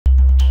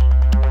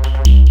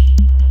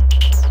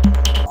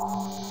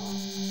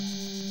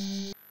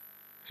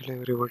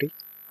everybody,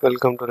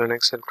 welcome to the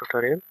Nginx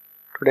tutorial.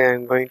 Today I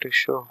am going to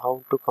show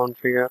how to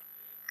configure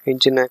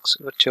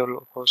Nginx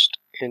VirtualHost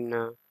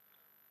in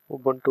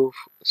Ubuntu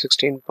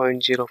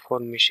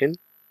 16.04 machine.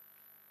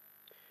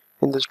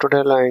 In this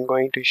tutorial I am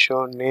going to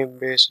show name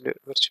based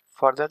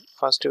for that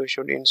first we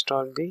should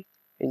install the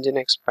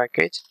Nginx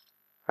package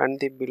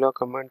and the below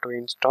command to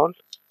install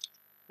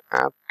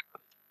apt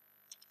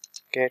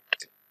get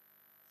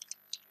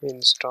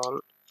install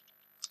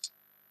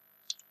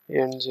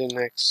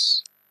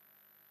Nginx.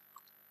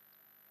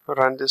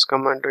 Run this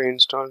command to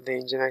install the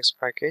Nginx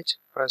package,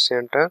 press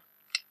enter.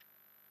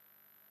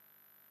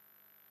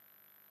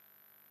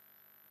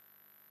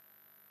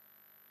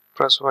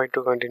 Press Y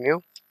to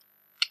continue.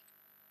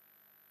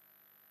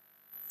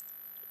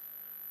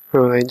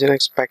 Now the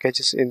Nginx package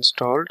is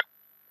installed.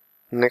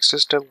 Next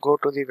step, go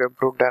to the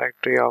web root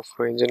directory of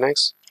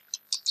Nginx,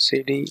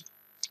 cd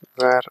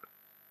var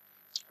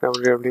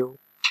www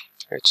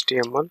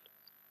html,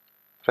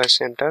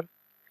 press enter.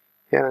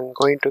 Here I am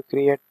going to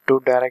create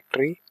two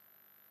directory,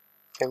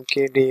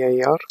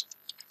 mkdir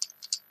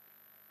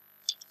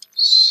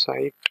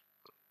site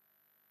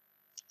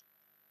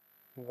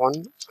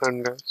 1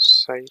 and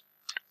site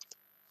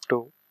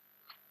 2.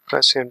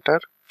 Press enter.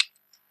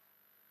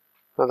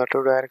 Now the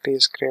two directory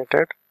is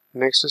created.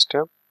 Next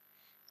step,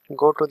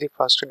 go to the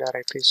first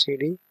directory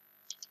cd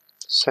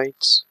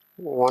sites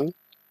 1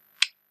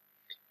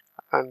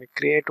 and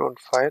create one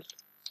file.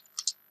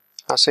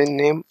 Assign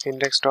name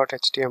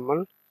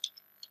index.html.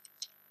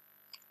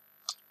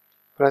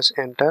 Press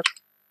enter.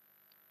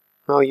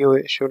 Now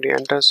you should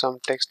enter some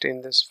text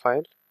in this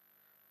file.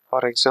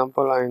 For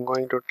example, I am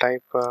going to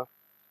type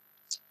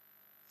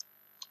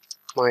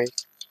my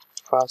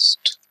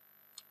first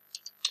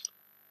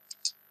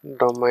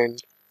domain,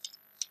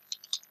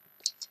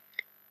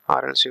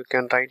 or else you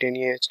can write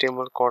any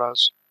HTML code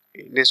also.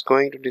 It is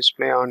going to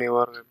display on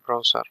your web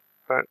browser.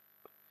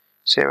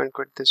 Save and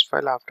quit this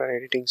file after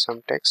editing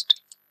some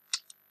text.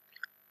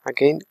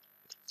 Again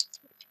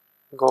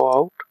go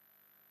out.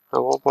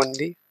 Now open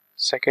the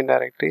second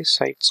directory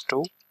sites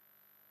 2.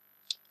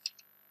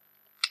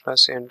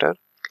 Press enter.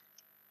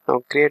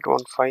 Now create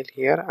one file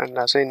here and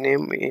assign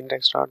name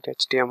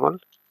index.html.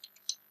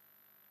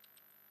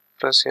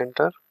 Press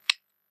enter.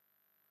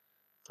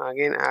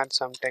 Again add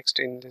some text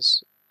in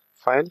this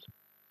file.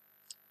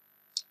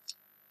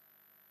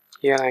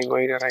 Here I am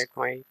going to write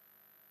my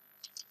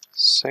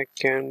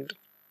second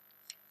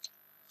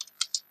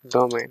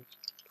domain.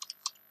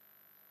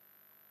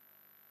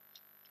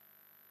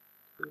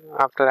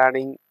 After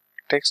adding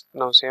text,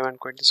 now save and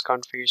quit this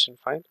configuration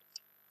file.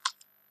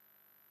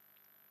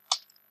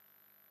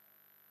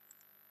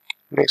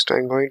 Next I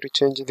am going to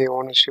change the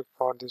ownership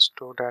for this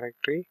two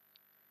directory.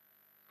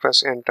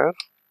 Press enter.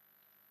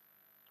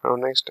 Now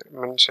next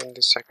mention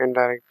the second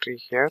directory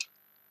here.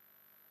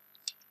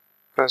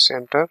 Press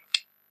enter.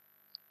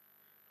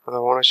 Now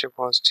the ownership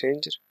was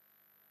changed.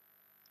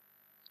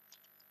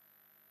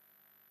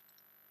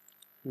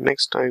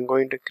 Next I am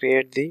going to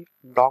create the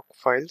block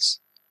files.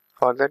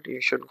 For that you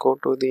should go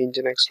to the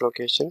Nginx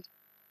location,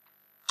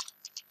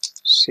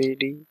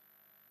 cd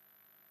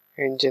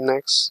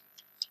Nginx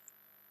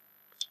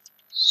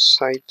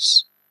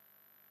sites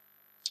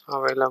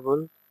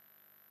available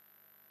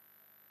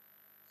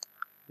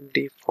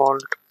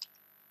default.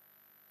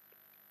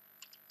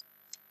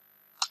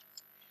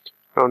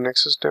 Now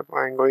next step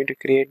I am going to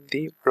create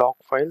the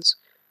block files.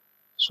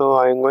 So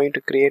I am going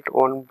to create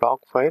one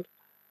block file.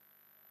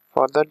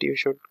 For that you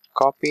should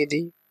copy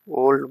the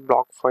old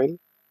block file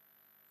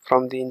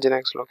from the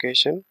Nginx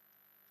location.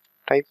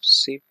 Type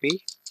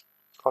cp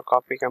for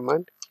copy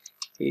command,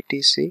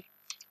 etc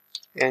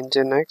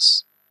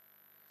Nginx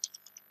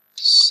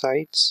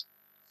sites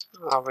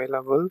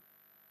available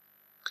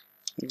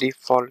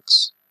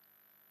defaults.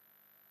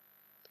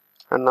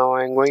 And now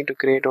I am going to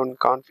create one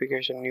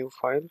configuration new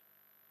file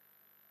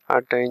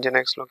at the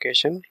Nginx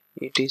location,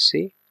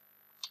 etc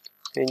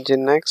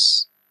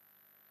Nginx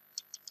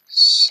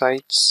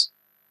sites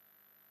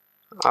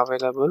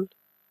available.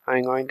 I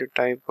am going to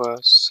type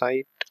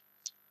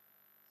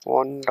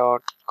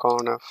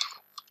site1.conf.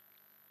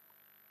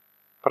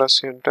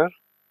 Press enter.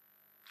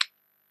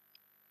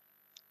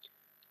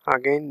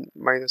 Again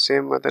by the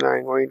same method I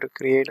am going to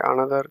create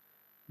another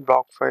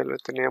block file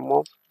with the name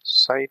of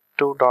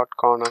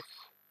site2.conf.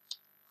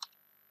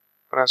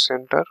 Press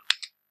enter.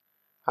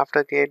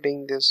 After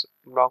creating this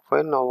block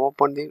file, now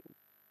open the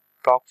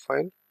block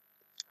file.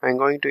 I am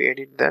going to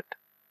edit that.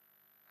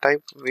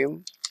 Type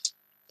vim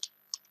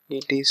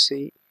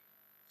etc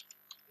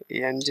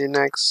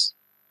Nginx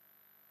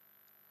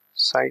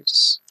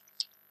sites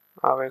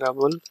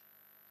available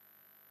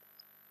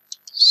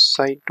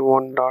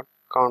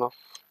site1.conf.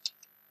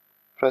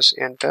 Press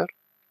enter.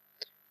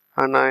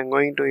 And I am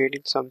going to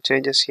edit some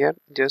changes here.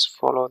 Just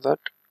follow that.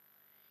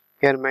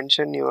 Here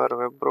mention your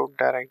web root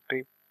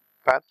directory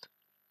path.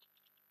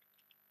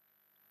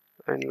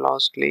 And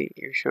lastly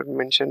you should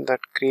mention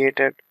that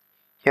created.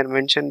 Here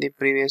mention the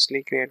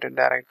previously created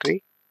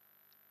directory.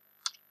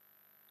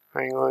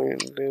 I am going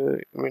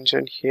to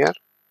mention here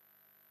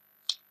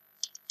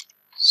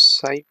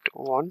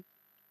site1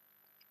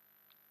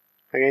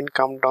 Again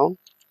come down.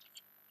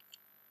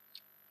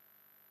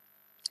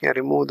 Here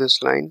remove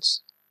these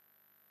lines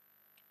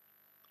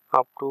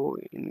up to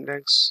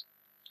index.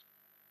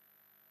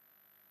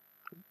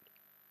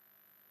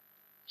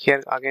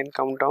 Here again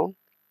come down.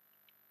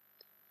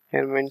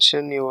 Here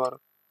mention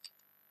your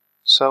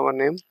server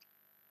name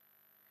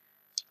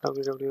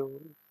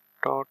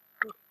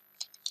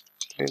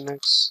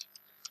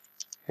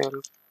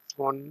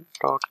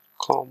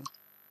www.linuxhelp1.com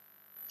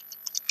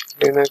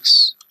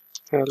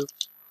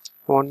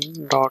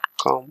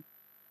linuxhelp1.com.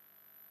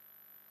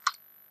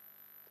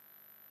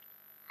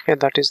 Okay,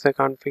 that is the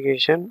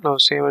configuration. Now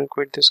save and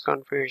quit this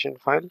configuration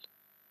file.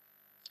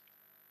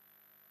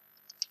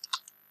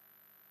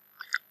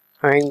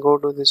 And go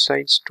to the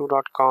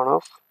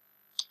sites2.conf.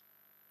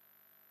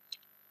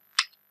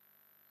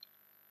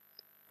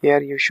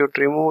 Here you should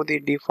remove the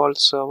default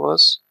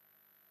servers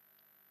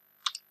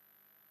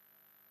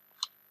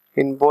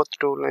in both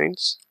two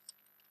lines.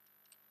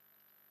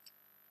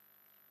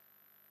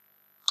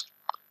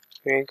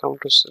 Again come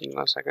to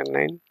the second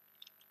line,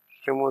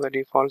 remove the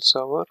default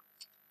server.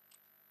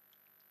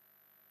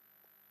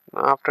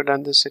 After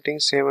done this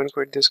setting, save and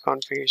quit this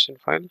configuration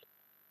file.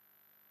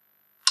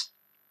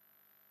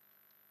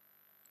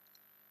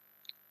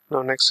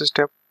 Now next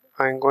step,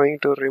 I am going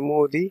to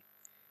remove the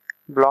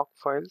block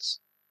files.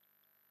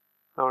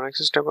 Now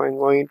next step, I am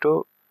going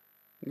to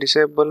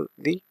disable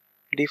the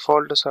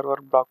default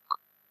server block.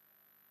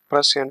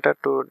 Press enter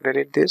to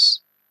delete this.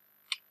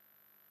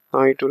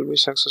 Now it will be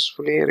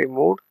successfully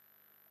removed.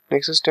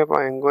 Next step,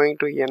 I am going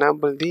to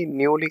enable the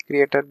newly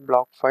created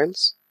block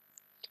files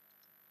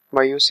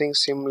by using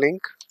symlink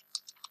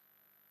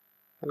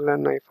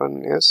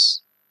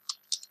ln-s.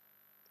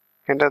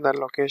 Enter the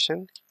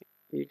location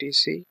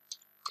etc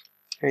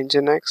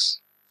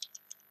nginx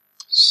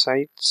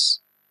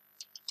sites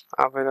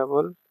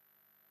available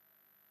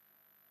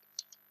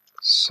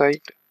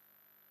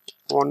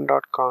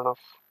site1.conf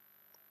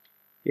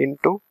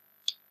into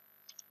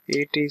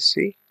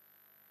etc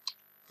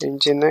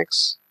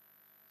nginx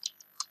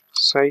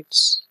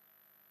sites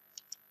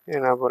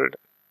enabled.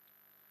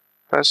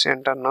 Press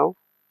enter now.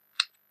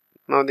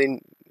 Now the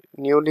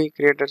newly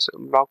created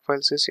block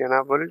files is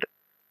enabled.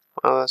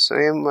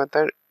 Same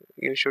method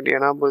you should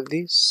enable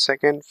the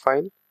second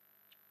file.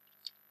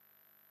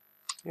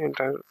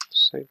 Enter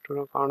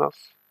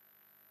site2.conf.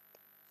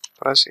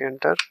 Press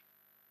enter.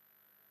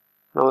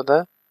 Now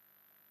the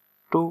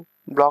two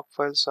block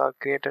files are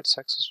created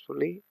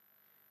successfully.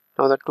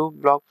 Now the two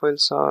block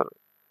files are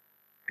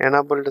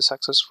enabled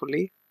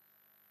successfully.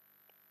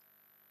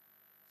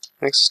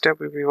 Next step,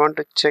 if you want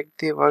to check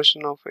the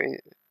version of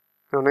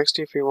next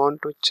if you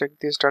want to check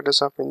the status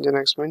of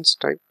Nginx, means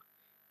type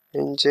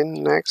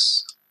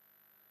Nginx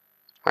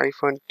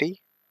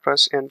 -t,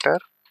 press enter.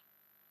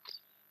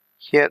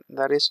 Here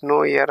there is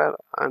no error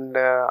and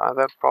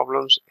other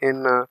problems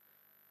in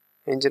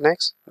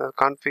Nginx. The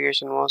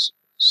configuration was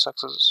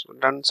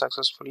done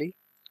successfully.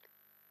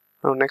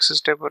 Now next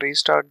step,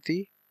 restart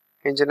the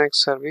Nginx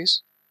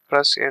service.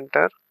 Press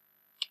enter.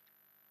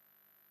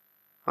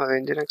 Now the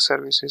Nginx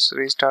service is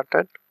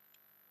restarted.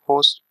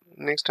 Host.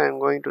 Next I am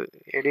going to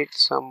edit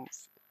some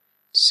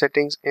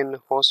settings in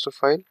host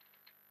file.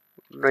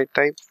 I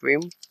type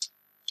vim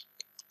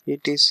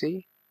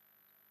etc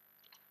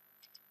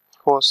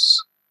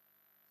hosts.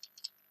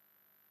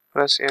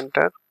 Press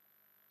enter.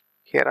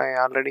 Here I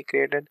already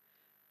created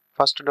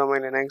first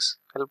domain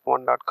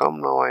linuxhelp1.com.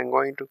 Now I am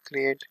going to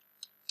create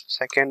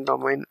second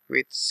domain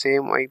with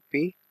same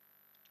IP.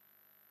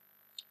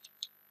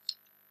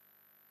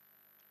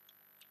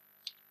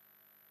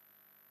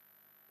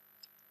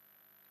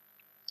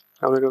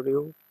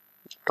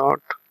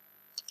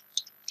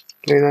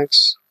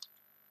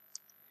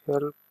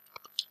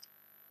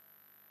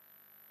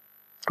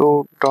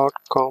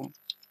 www.linuxhelp2.com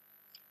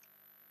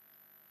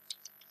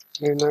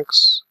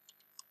Linux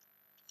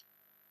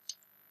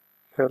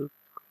help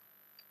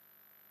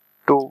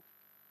 2.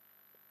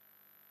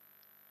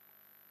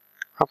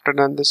 After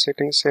done this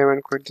setting, save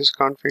and quit this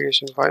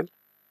configuration file.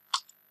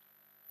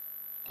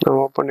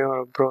 Now open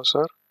your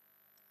browser,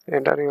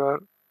 enter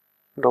your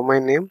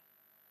domain name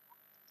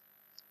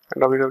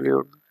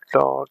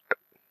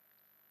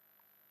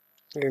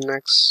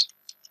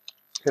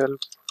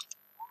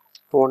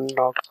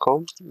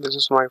www.linuxhelp1.com. This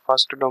is my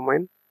first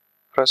domain.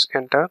 Press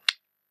enter.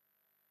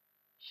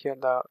 Here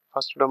the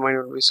first domain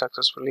will be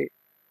successfully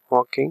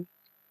working.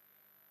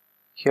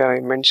 Here I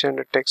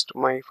mentioned text,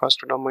 my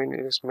first domain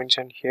is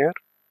mentioned here.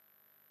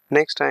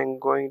 Next I am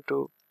going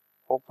to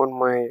open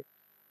my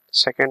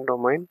second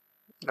domain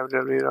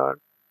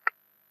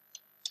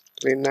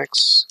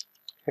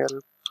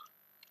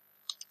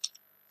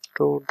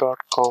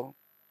www.linuxhelp2.com.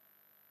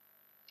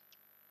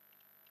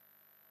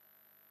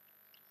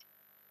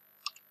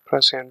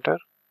 Press enter.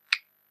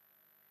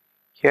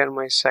 Here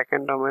my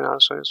second domain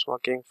also is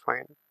working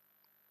fine.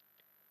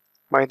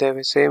 By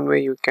the same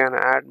way you can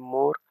add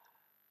more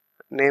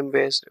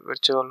name-based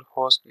virtual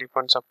host,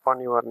 depends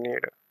upon your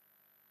need.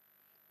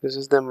 This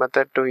is the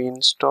method to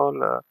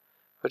install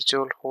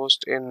virtual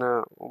host in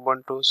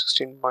Ubuntu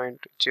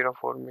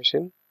 16.04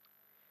 machine.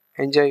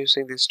 enjoy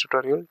using this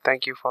tutorial.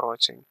 Thank you for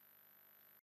watching.